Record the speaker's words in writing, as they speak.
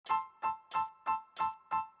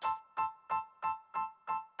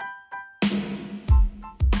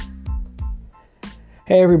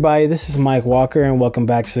Hey everybody, this is Mike Walker and welcome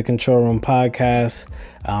back to the Control Room Podcast.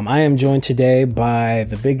 I am joined today by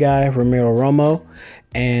the big guy, Ramiro Romo,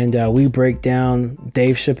 and we break down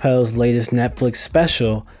Dave Chappelle's latest Netflix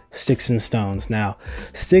special, Sticks and Stones. Now,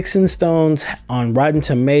 Sticks and Stones on Rotten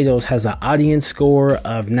Tomatoes has an audience score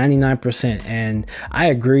of 99%, and I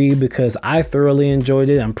agree because I thoroughly enjoyed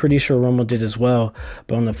it. I'm pretty sure Romo did as well.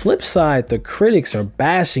 But on the flip side, the critics are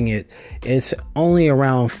bashing it. It's only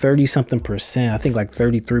around 30-something%. I think like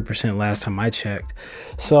 33% last time I checked.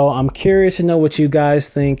 So I'm curious to know what you guys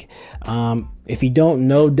think. If you don't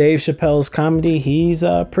know Dave Chappelle's comedy, he's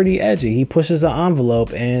pretty edgy. He pushes the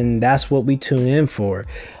envelope, and that's what we tune in for.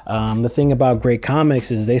 The thing about great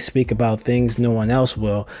comics is they speak about things no one else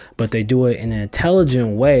will, but they do it in an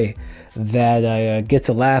intelligent way that gets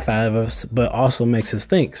a laugh out of us, but also makes us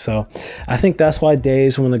think. So I think that's why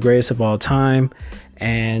Dave's one of the greatest of all time,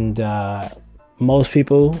 and most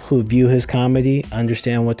people who view his comedy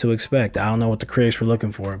understand what to expect. I don't know what the critics were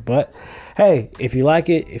looking for, but hey, if you like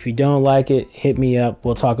it, if you don't like it, hit me up.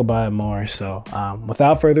 We'll talk about it more. So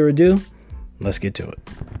without further ado, let's get to it.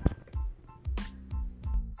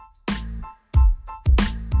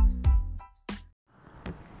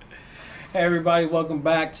 Hey everybody, welcome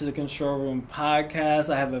back to the Control Room Podcast.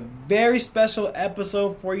 I have a very special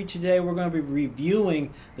episode for you today. We're going to be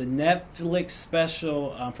reviewing the Netflix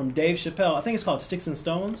special from Dave Chappelle. I think it's called Sticks and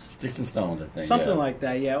Stones. Sticks and Stones, I think. Something like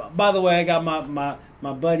that, yeah. By the way, I got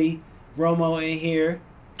my buddy Romo in here.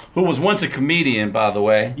 Who was once a comedian, by the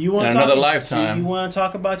way, in another lifetime. You want to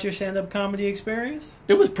talk about your stand-up comedy experience?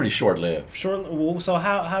 It was pretty short-lived. So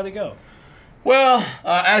how'd it go? Well,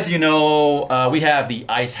 as you know, we have the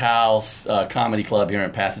Ice House Comedy Club here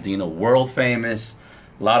in Pasadena, world famous.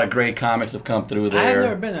 A lot of great comics have come through there. I have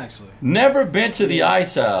never been, actually. Never been to the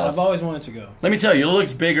Ice House. I've always wanted to go. Let me tell you, it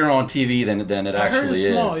looks bigger on TV than it actually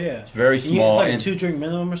is. Small, yeah. It's very small. It's like a 2-drink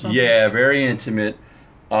minimum or something? Yeah, very intimate.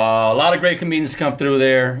 A lot of great comedians come through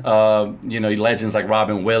there. Legends like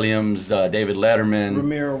Robin Williams, David Letterman.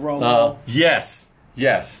 Ramiro Romo. Yes.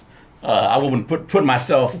 I wouldn't put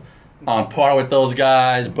myself on par with those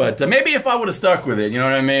guys, but maybe if I would have stuck with it, you know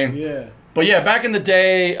what I mean? Yeah. But yeah, back in the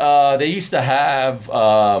day, they used to have,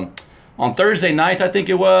 on Thursday nights, I think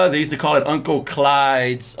it was, they used to call it Uncle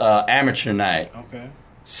Clyde's Amateur Night. Okay.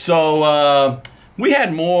 So we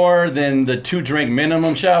had more than the 2-drink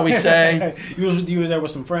minimum, shall we say. You was there with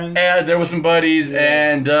some friends? And there were some buddies,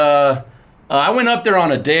 and I went up there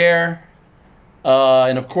on a dare,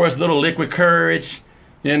 and of course, little liquid courage.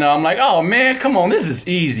 You know, I'm like, oh man, come on, this is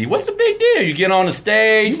easy. What's the big deal? You get on the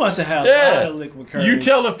stage. You must have had a lot of liquid courage. You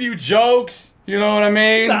tell a few jokes, you know what I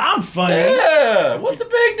mean? So I'm funny. Yeah, what's the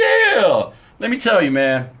big deal? Let me tell you,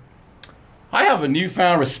 man, I have a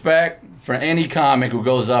newfound respect for any comic who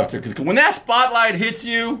goes up there. Because when that spotlight hits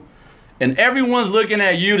you and everyone's looking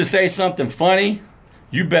at you to say something funny,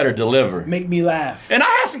 you better deliver. Make me laugh. And I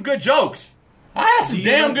had some good jokes. I had some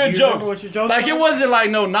damn good jokes. What your jokes like, it wasn't like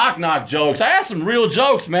no knock-knock jokes. I had some real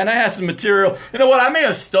jokes, man. I had some material. You know what? I may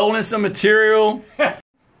have stolen some material.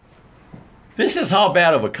 This is how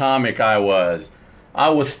bad of a comic I was.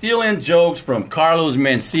 I was stealing jokes from Carlos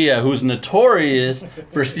Mencia, who's notorious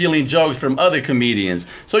for stealing jokes from other comedians.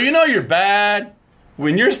 So you know you're bad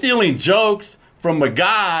when you're stealing jokes from a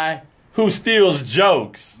guy who steals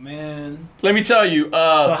jokes. Man. Let me tell you.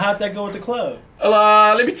 So how'd that go with the club?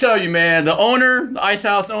 Let me tell you, man. The owner, the Ice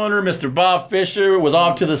House owner, Mr. Bob Fisher, was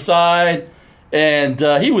off to the side, and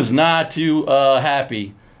he was not too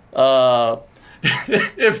happy.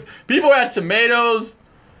 If people had tomatoes,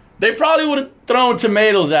 they probably would have thrown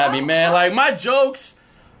tomatoes at me, man. Like, my jokes,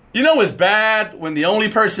 you know it's bad when the only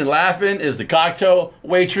person laughing is the cocktail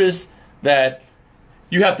waitress that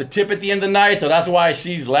you have to tip at the end of the night, so that's why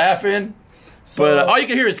she's laughing. So, but all you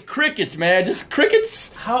can hear is crickets, man. Just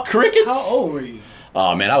crickets. Crickets. How old were you?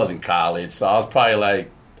 Oh, man, I was in college, so I was probably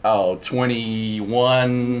like,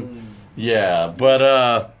 21. Yeah,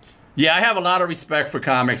 but yeah, I have a lot of respect for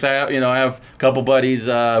comics. I have a couple buddies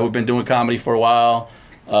who've been doing comedy for a while.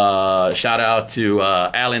 Shout out to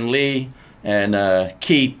Alan Lee and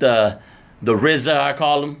Keith, the RZA, I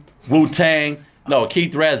call him, Wu-Tang. No,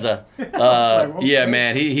 Keith Reza. Yeah,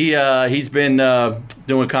 man, he's been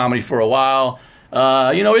doing comedy for a while.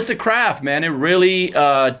 It's a craft, man. It really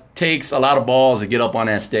takes a lot of balls to get up on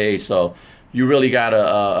that stage. So you really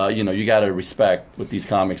gotta, you gotta respect what these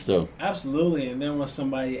comics do. Absolutely, and then when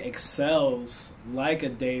somebody excels like a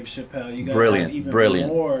Dave Chappelle, you gotta have even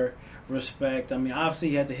more respect. I mean, obviously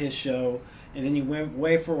he had the hit show, and then he went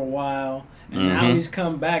away for a while, and now he's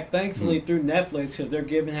come back, thankfully, through Netflix, because they're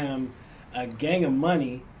giving him a gang of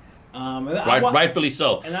money Rightfully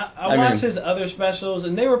so. And I watched his other specials,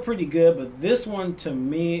 and they were pretty good. But this one, to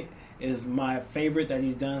me, is my favorite that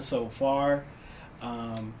he's done so far.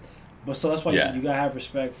 But so that's why you said you gotta have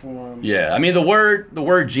respect for him. Yeah, I mean the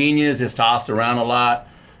word genius is tossed around a lot,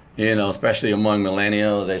 especially among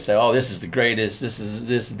millennials. They say, "Oh, this is the greatest.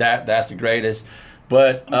 That's the greatest."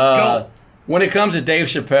 But when it comes to Dave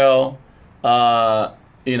Chappelle,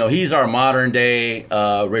 he's our modern day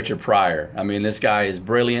Richard Pryor. I mean, this guy is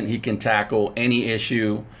brilliant. He can tackle any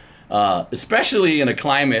issue, especially in a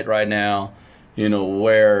climate right now,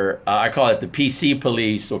 where I call it the PC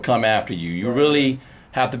police will come after you. You really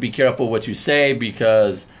have to be careful what you say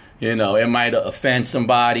because, it might offend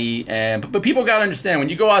somebody. But people got to understand, when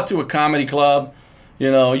you go out to a comedy club,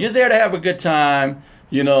 you're there to have a good time.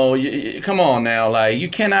 Come on now, like, you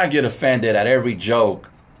cannot get offended at every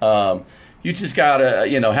joke. You just gotta,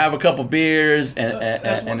 have a couple beers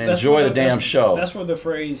and enjoy the damn show. That's where the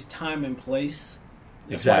phrase "time and place."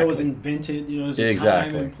 That's exactly. why it was invented. There's a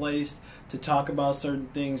time and place to talk about certain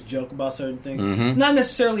things, joke about certain things. Mm-hmm. Not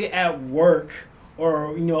necessarily at work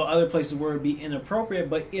or other places where it'd be inappropriate,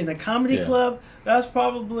 but in a comedy club, that's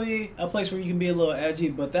probably a place where you can be a little edgy.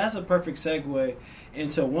 But that's a perfect segue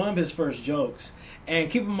into one of his first jokes. And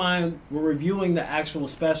keep in mind, we're reviewing the actual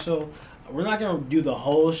special. We're not going to do the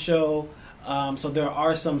whole show. So there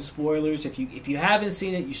are some spoilers. If you haven't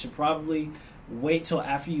seen it, you should probably wait till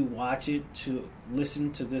after you watch it to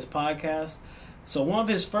listen to this podcast. So one of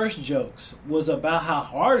his first jokes was about how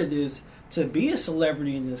hard it is to be a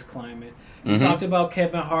celebrity in this climate. He talked about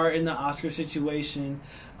Kevin Hart in the Oscar situation,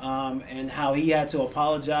 and how he had to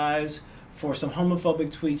apologize for some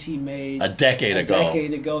homophobic tweets he made a decade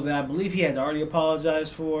ago that I believe he had already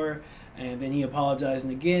apologized for, and then he apologized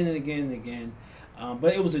again and again and again.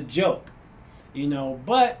 But it was a joke.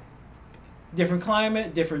 But different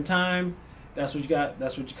climate, different time. That's what you got.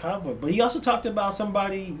 That's what you caught with. But he also talked about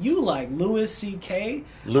somebody you like, Louis C.K.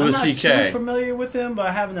 I'm not too familiar with him, but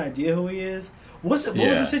I have an idea who he is. What was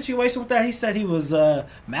the situation with that? He said he was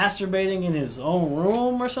masturbating in his own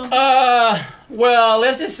room or something? Well,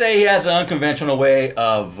 let's just say he has an unconventional way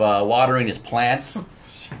of watering his plants.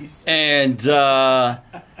 Jesus. And, he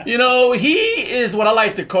is what I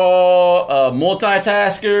like to call a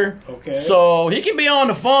multitasker. Okay. So he can be on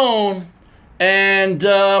the phone and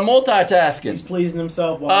multitasking. He's pleasing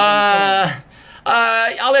himself while he's on the phone.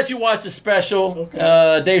 I'll let you watch the special.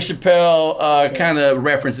 Okay. Dave Chappelle kind of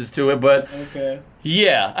references to it, but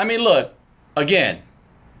yeah. I mean, look, again.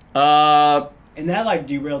 And that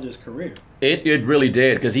derailed his career. It really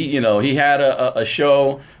did, because he had a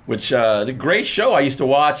show which is a great show. I used to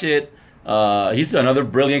watch it. He's another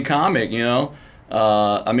brilliant comic.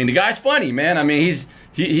 I mean, the guy's funny, man. I mean,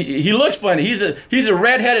 he looks funny. He's a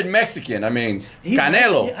redheaded Mexican. I mean,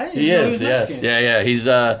 Canelo. He is. Yes. Yeah.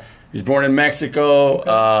 He's born in Mexico.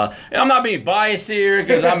 Okay. I'm not being biased here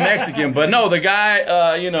because I'm Mexican, but no, the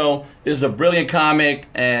guy, is a brilliant comic,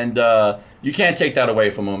 and you can't take that away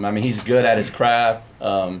from him. I mean, he's good at his craft.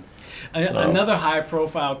 Another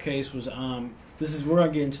high-profile case was we're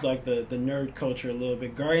gonna get into the nerd culture a little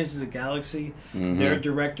bit. Guardians of the Galaxy, their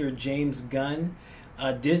director James Gunn,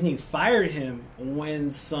 Disney fired him when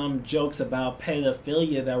some jokes about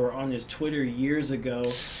pedophilia that were on his Twitter years ago.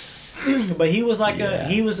 But he was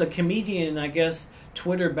he was a comedian. I guess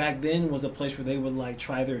Twitter back then was a place where they would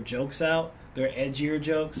try their jokes out, their edgier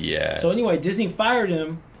jokes. Yeah. So anyway, Disney fired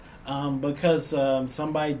him because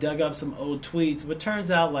somebody dug up some old tweets. But it turns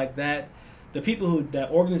out that that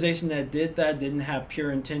organization that did that didn't have pure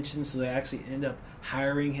intentions, so they actually ended up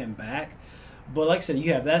hiring him back. But like I said,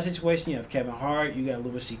 you have that situation. You have Kevin Hart. You got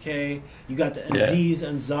Louis C.K. You got the Aziz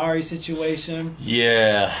Ansari situation.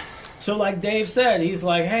 Yeah. So like Dave said, he's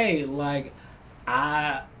like, hey,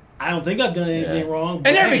 I don't think I've done anything wrong.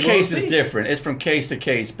 And every case is different. It's from case to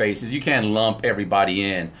case basis. You can't lump everybody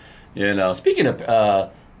in. Speaking of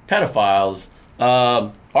pedophiles,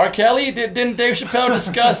 R. Kelly, didn't Dave Chappelle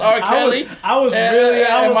discuss R. Kelly? I was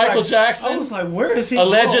and Michael Jackson. I was like, where is he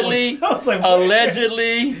allegedly? Going? I was like,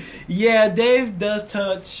 allegedly. Yeah, Dave does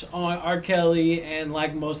touch on R. Kelly, and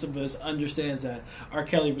like most of us, understands that R.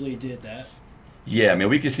 Kelly really did that. Yeah, I mean,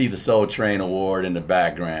 we can see the Soul Train Award in the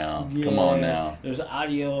background. Yeah, come on now. There's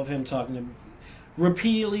audio of him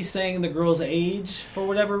repeatedly saying the girl's age for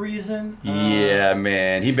whatever reason. Yeah,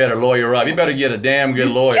 man. He better lawyer up. He better get a damn good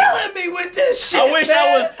lawyer. Killing me with this shit, I wish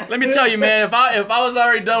I would. Let me tell you, man, if I was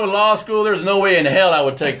already done with law school, there's no way in hell I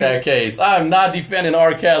would take that case. I am not defending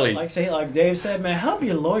R. Kelly. Like Dave said, man, help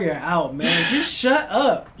your lawyer out, man. Just shut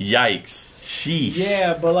up. Yikes. Sheesh.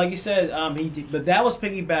 Yeah, but like you said, but that was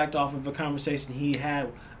piggybacked off of a conversation he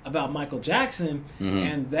had about Michael Jackson, Mm-hmm.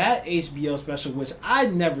 and that HBO special, which I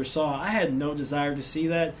never saw. I had no desire to see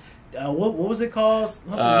that. What was it called?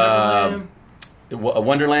 Something Neverland?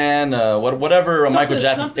 Wonderland, whatever Michael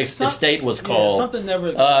Jackson's estate was called. Yeah, something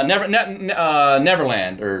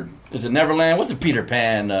Neverland, or is it Neverland? What's it, Peter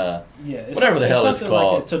Pan? Whatever the hell it's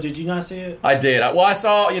called. Like that. So did you not see it? I did. I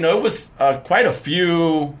saw, it was quite a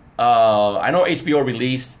few. I know HBO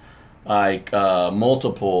released like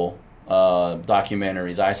multiple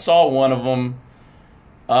documentaries. I saw one of them.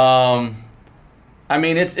 I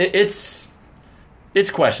mean, it's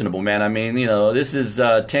questionable, man. I mean, this is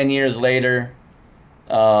 10 years later.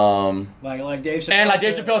 Like Dave Chappelle and like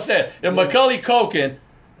Dave Chappelle said, if Macaulay Culkin,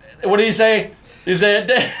 what did he say? He said,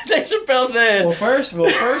 Dave Chappelle said. Well, first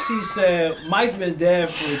he said Mike's been dead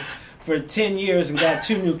for 10 years and got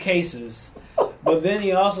 2 new cases. But then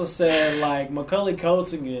he also said, like, Macaulay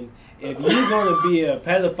Culkin, if you're going to be a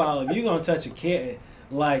pedophile, if you're going to touch a kid,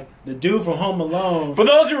 like the dude from Home Alone. For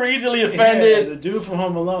those who are easily offended. The dude from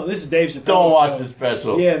Home Alone. This is Dave Chappelle. Don't watch this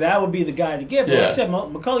special. Yeah, that would be the guy to get. But like I said,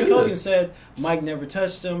 Macaulay Culkin said Mike never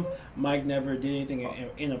touched him. Mike never did anything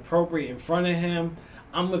inappropriate in front of him.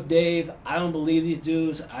 I'm with Dave. I don't believe these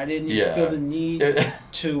dudes. I didn't even feel the need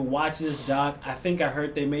to watch this doc. I think I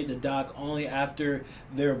heard they made the doc only after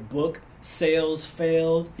their book sales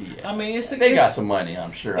failed. Yeah. I mean, they got some money,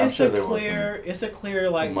 I'm sure. It's a clear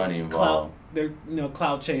like money involved. They're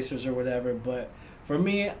clout chasers or whatever. But for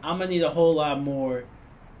me, I'm gonna need a whole lot more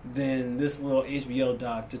than this little HBO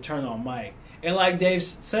doc to turn on Mike. And like Dave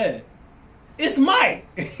said, it's Mike.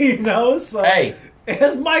 So hey,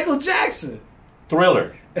 it's Michael Jackson.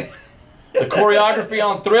 Thriller. The choreography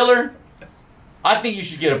on Thriller, I think you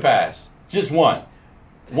should get a pass. Just one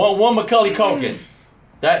Macaulay Culkin.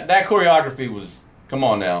 That choreography was, come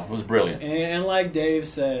on now, it was brilliant. And like Dave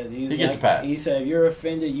said, he gets a pass. He said, if you're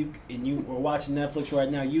offended, you were watching Netflix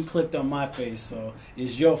right now, you clicked on my face, so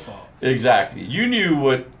it's your fault. Exactly. You knew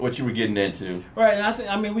what you were getting into. Right,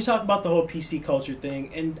 and we talked about the whole PC culture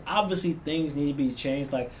thing, and obviously things need to be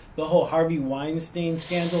changed, like the whole Harvey Weinstein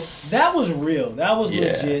scandal. That was real. That was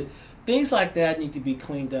legit. Things like that need to be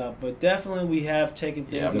cleaned up, but definitely we have taken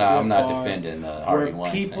things I'm not defending Harvey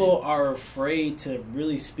Weinstein. People are afraid to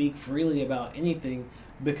really speak freely about anything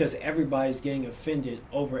because everybody's getting offended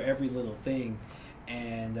over every little thing,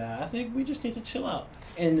 and I think we just need to chill out.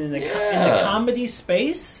 And in the comedy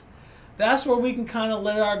space, that's where we can kind of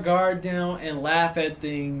let our guard down and laugh at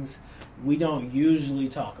things we don't usually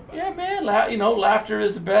talk about. Yeah, man. Laughter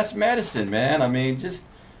is the best medicine, man. I mean, just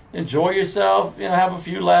enjoy yourself, have a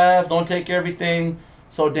few laughs. Don't take everything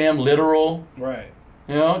so damn literal. Right.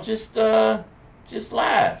 Just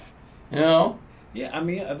laugh. Yeah, I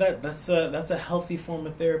mean that's a healthy form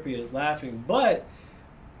of therapy, is laughing. But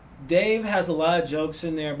Dave has a lot of jokes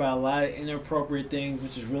in there about a lot of inappropriate things,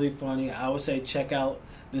 which is really funny. I would say check out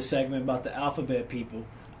this segment about the alphabet people.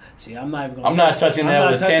 See, I'm not even going to touching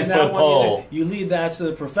that with a 10-foot pole. Either. You leave that to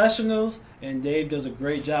the professionals, and Dave does a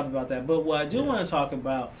great job about that. But what I do want to talk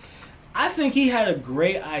about, I think he had a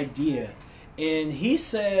great idea. And he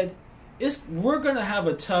said, we're going to have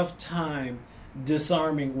a tough time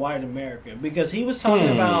disarming white America. Because he was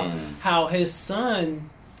talking about how his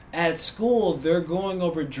son at school, they're going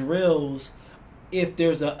over drills if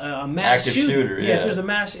there's a mass shooter. Yeah, if there's a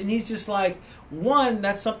mass, and he's just like, one,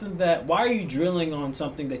 that's something that, why are you drilling on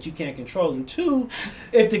something that you can't control? And two,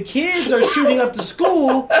 if the kids are shooting up the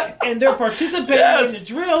school and they're participating in the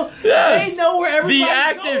drill, they know where everybody's going. The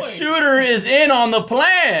active shooter is in on the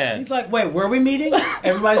plan. He's like, wait, where are we meeting?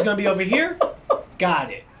 Everybody's going to be over here?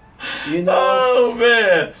 Got it. Oh,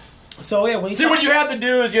 man. So, yeah. What you have to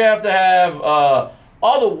do is you have to have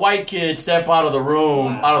all the white kids step out of the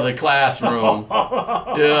room, out of the classroom,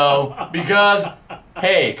 because,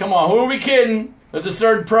 hey, come on, who are we kidding? There's a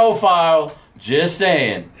certain profile. Just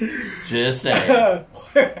saying. Little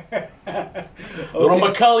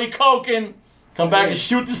Macaulay Culkin come back and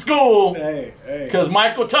shoot the school because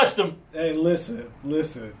Michael touched him. Hey, listen.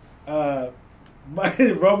 Romo.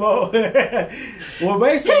 Well,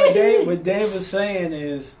 basically what Dave was saying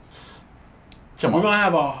is, we're going to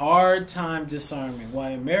have a hard time disarming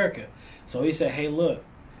white America. So he said, hey, look,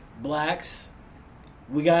 blacks,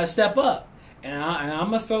 we got to step up. And I'm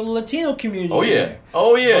going to throw the Latino community in there.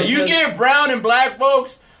 Oh, yeah. You give brown and black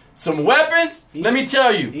folks some weapons, let me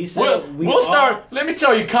tell you. He said let me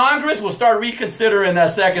tell you, Congress will start reconsidering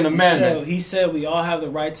that Second Amendment. He said we all have the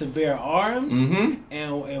right to bear arms. Mm-hmm.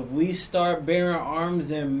 And if we start bearing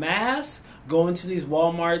arms en masse, going to these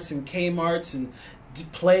Walmarts and Kmarts and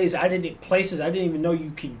places I didn't even know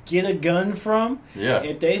you could get a gun from. Yeah.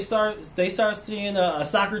 If they start seeing a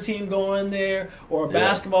soccer team going there or a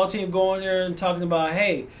basketball team going there and talking about,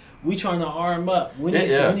 hey, we trying to arm up. We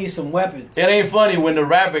need some weapons. It ain't funny when the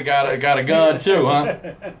rabbit got a gun too, huh?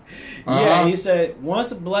 Yeah, he said once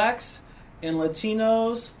the blacks and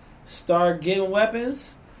Latinos start getting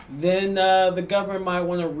weapons, then the government might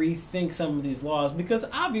want to rethink some of these laws, because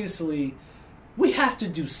obviously we have to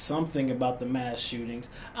do something about the mass shootings.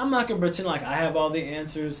 I'm not going to pretend like I have all the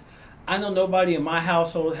answers. I know nobody in my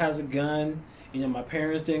household has a gun. My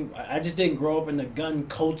parents didn't. I just didn't grow up in the gun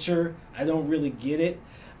culture. I don't really get it.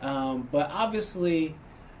 But obviously,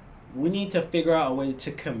 we need to figure out a way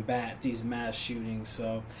to combat these mass shootings.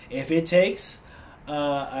 So if it takes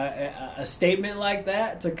a statement like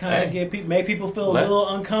that to kind of make people feel a little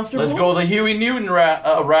uncomfortable. Let's go the Huey Newton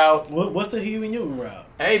route. What's the Huey Newton route?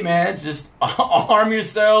 Hey man, just arm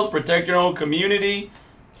yourselves, protect your own community.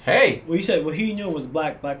 Hey. Well, you said Huey Newton was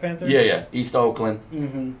Black Panther? Yeah, East Oakland.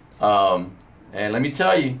 Mm-hmm. And let me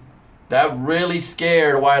tell you, that really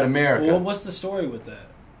scared white America. Well, what's the story with that?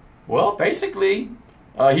 Well, basically,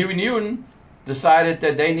 Huey Newton decided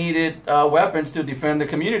that they needed weapons to defend the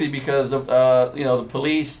community because the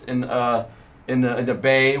police in the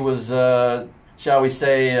Bay was shall we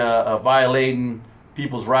say violating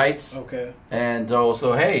people's rights. Okay. And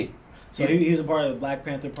so hey. So he was a part of the Black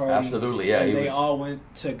Panther Party. Absolutely, yeah. And they all went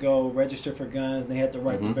to go register for guns, and they had the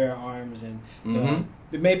right to bear arms, and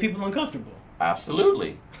it made people uncomfortable.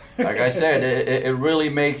 Absolutely. Like I said, it really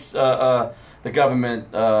makes the government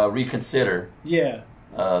reconsider. Yeah.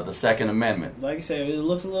 The Second Amendment. Like you said,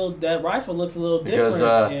 that rifle looks a little different.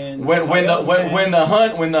 Because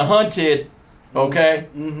when the hunted, okay,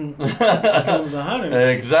 becomes a hunter.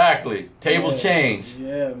 Exactly. Tables change.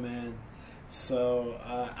 Yeah, man. So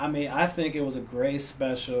I think it was a great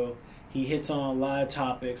special. He hits on a lot of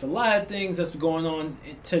topics, a lot of things that's going on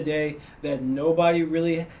today that nobody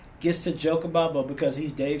really gets to joke about, but because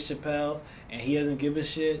he's Dave Chappelle and he doesn't give a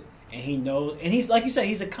shit. And he knows, and he's like you said,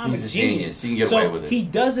 he's a comic genius. He can get away with it. He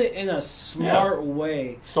does it in a smart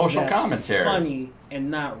way, social commentary, funny and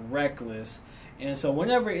not reckless. And so,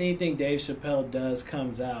 whenever anything Dave Chappelle does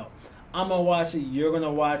comes out, I'm gonna watch it. You're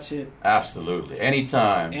gonna watch it. Absolutely,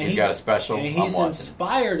 anytime he's got a special. And he's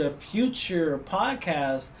inspired a future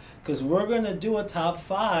podcast because we're gonna do a top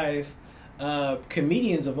 5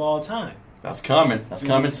 comedians of all time. That's coming. That's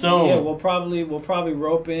coming soon. Yeah, we'll probably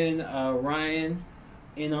rope in Ryan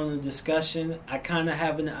in on the discussion. I kind of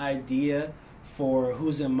have an idea for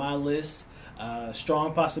who's in my list.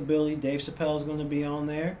 Strong possibility Dave Chappelle is going to be on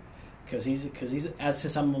there because he's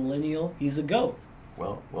since I'm a millennial, he's a GOAT.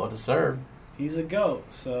 Well deserved. He's a GOAT.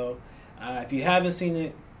 So if you haven't seen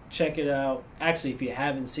it, check it out. Actually, if you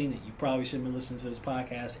haven't seen it, you probably shouldn't be listening to this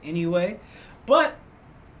podcast anyway. But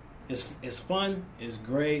it's fun. It's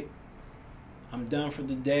great. I'm done for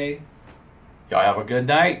the day. Y'all have a good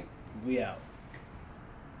night. We out.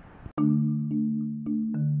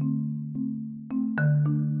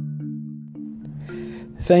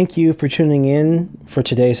 Thank you for tuning in for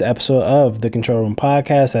today's episode of the Control Room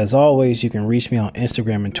Podcast. As always, you can reach me on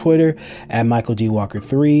Instagram and Twitter at Michael D. Walker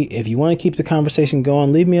 3. If you want to keep the conversation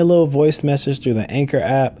going, leave me a little voice message through the Anchor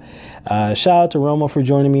app. Shout out to Romo for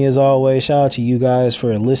joining me as always. Shout out to you guys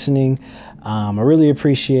for listening. I really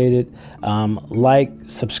appreciate it. Like,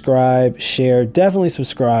 subscribe, share. Definitely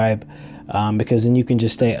subscribe because then you can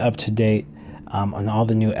just stay up to date on all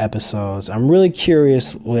the new episodes. I'm really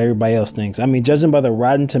curious what everybody else thinks. I mean, judging by the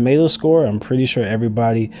Rotten Tomatoes score, I'm pretty sure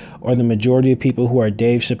everybody or the majority of people who are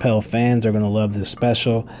Dave Chappelle fans are going to love this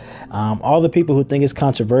special. All the people who think it's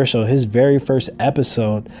controversial, his very first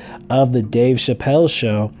episode of the Dave Chappelle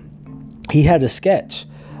show, he had a sketch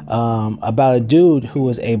about a dude who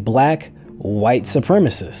was a black white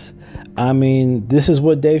supremacist. I mean, this is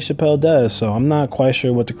what Dave Chappelle does, so I'm not quite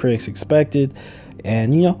sure what the critics expected.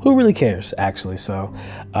 And, who really cares, actually? So,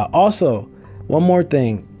 also, one more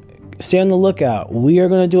thing. Stay on the lookout. We are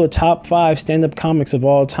going to do a top 5 stand-up comics of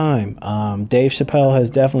all time. Dave Chappelle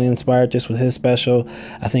has definitely inspired this with his special.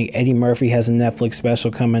 I think Eddie Murphy has a Netflix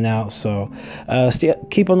special coming out. So,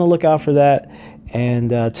 keep on the lookout for that.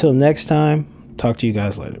 And till next time, talk to you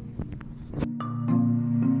guys later.